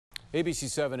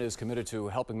ABC7 is committed to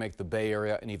helping make the Bay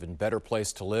Area an even better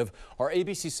place to live. Our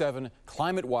ABC7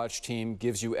 Climate Watch team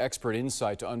gives you expert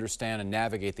insight to understand and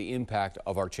navigate the impact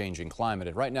of our changing climate.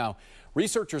 And right now,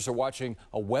 researchers are watching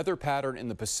a weather pattern in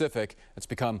the Pacific that's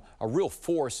become a real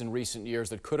force in recent years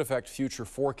that could affect future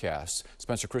forecasts.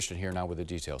 Spencer Christian here now with the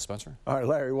details. Spencer? All right,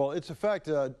 Larry. Well, its effect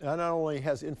not only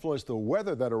has influenced the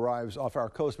weather that arrives off our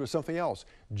coast, but something else.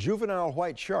 Juvenile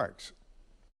white sharks.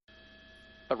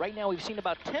 But right now we've seen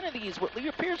about 10 of these, what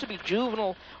appears to be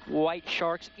juvenile white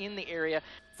sharks in the area.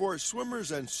 For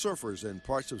swimmers and surfers in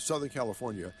parts of Southern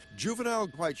California, juvenile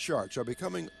white sharks are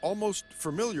becoming almost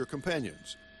familiar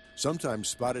companions, sometimes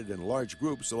spotted in large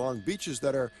groups along beaches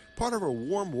that are part of a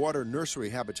warm water nursery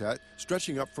habitat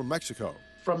stretching up from Mexico.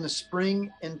 From the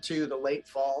spring into the late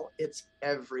fall, it's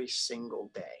every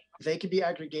single day. They could be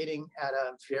aggregating at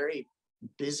a very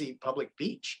busy public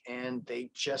beach, and they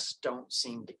just don't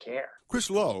seem to care. Chris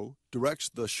Lowe directs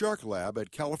the Shark Lab at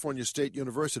California State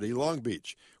University, Long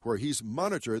Beach, where he's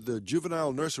monitored the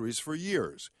juvenile nurseries for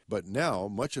years. But now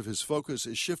much of his focus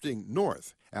is shifting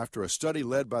north after a study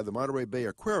led by the Monterey Bay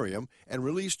Aquarium and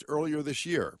released earlier this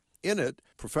year. In it,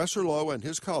 Professor Lowe and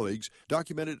his colleagues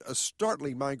documented a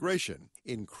startling migration,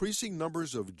 increasing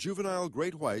numbers of juvenile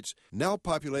great whites now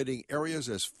populating areas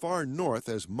as far north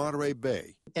as Monterey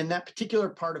Bay. And that particular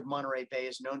part of Monterey Bay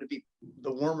is known to be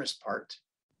the warmest part,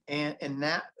 and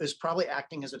that is probably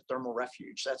acting as a thermal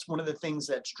refuge. That's one of the things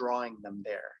that's drawing them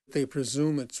there. They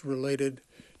presume it's related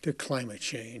to climate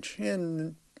change,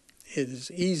 and it is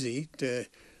easy to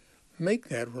make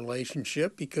that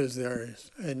relationship because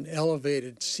there's an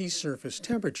elevated sea surface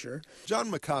temperature. John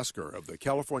McCosker of the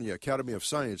California Academy of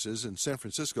Sciences in San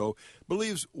Francisco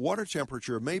believes water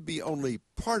temperature may be only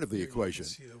part of the equation,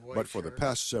 but for the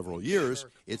past several years,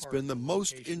 it's been the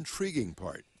most intriguing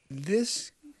part.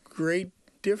 This great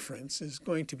difference is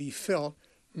going to be felt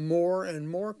more and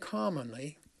more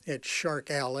commonly at Shark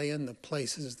Alley and the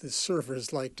places the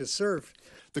surfers like to surf.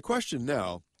 The question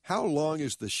now, how long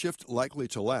is the shift likely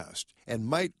to last, and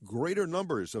might greater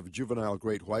numbers of juvenile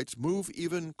great whites move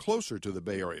even closer to the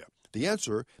Bay Area? The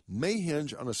answer may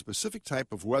hinge on a specific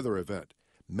type of weather event,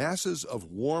 masses of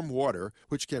warm water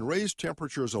which can raise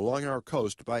temperatures along our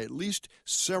coast by at least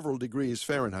several degrees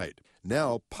Fahrenheit,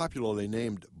 now popularly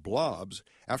named blobs,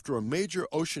 after a major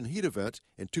ocean heat event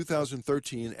in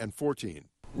 2013 and 14.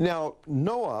 Now,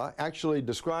 NOAA actually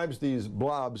describes these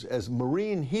blobs as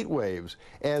marine heat waves,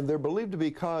 and they're believed to be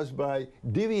caused by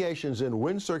deviations in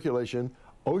wind circulation,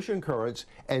 ocean currents,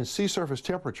 and sea surface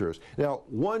temperatures. Now,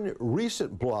 one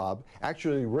recent blob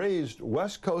actually raised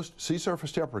West Coast sea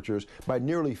surface temperatures by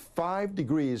nearly 5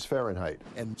 degrees Fahrenheit.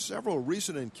 And several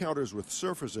recent encounters with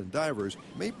surfers and divers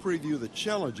may preview the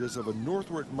challenges of a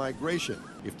northward migration.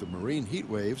 If the marine heat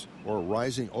waves or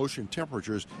rising ocean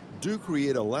temperatures do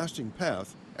create a lasting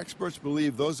path, experts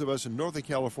believe those of us in Northern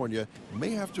California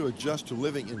may have to adjust to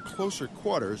living in closer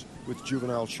quarters with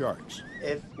juvenile sharks.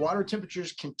 If water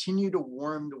temperatures continue to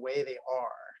warm the way they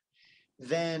are,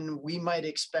 then we might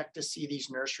expect to see these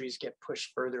nurseries get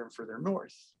pushed further and further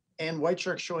north. And white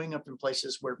sharks showing up in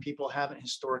places where people haven't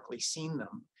historically seen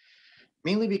them,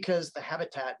 mainly because the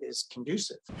habitat is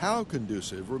conducive. How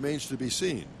conducive remains to be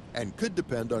seen and could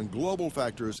depend on global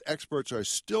factors experts are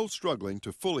still struggling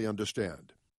to fully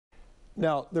understand.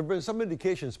 Now, there have been some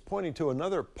indications pointing to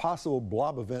another possible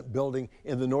blob event building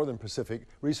in the northern Pacific.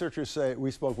 Researchers say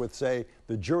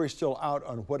the jury's still out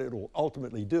on what it will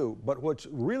ultimately do. But what's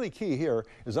really key here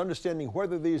is understanding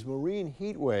whether these marine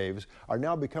heat waves are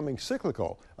now becoming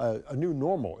cyclical, a new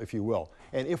normal, if you will,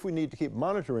 and if we need to keep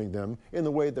monitoring them in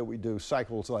the way that we do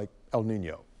cycles like El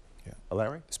Nino. Yeah.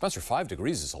 Larry? Spencer, 5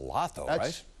 degrees is a lot, though,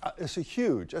 right? It's a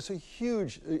huge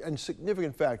and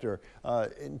significant factor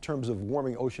in terms of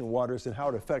warming ocean waters and how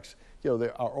it affects,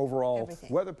 our overall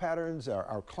weather patterns,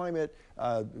 our climate,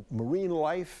 marine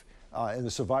life, and the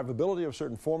survivability of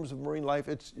certain forms of marine life.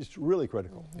 It's really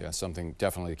critical. Yeah, something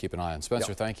definitely to keep an eye on.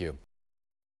 Spencer, thank you.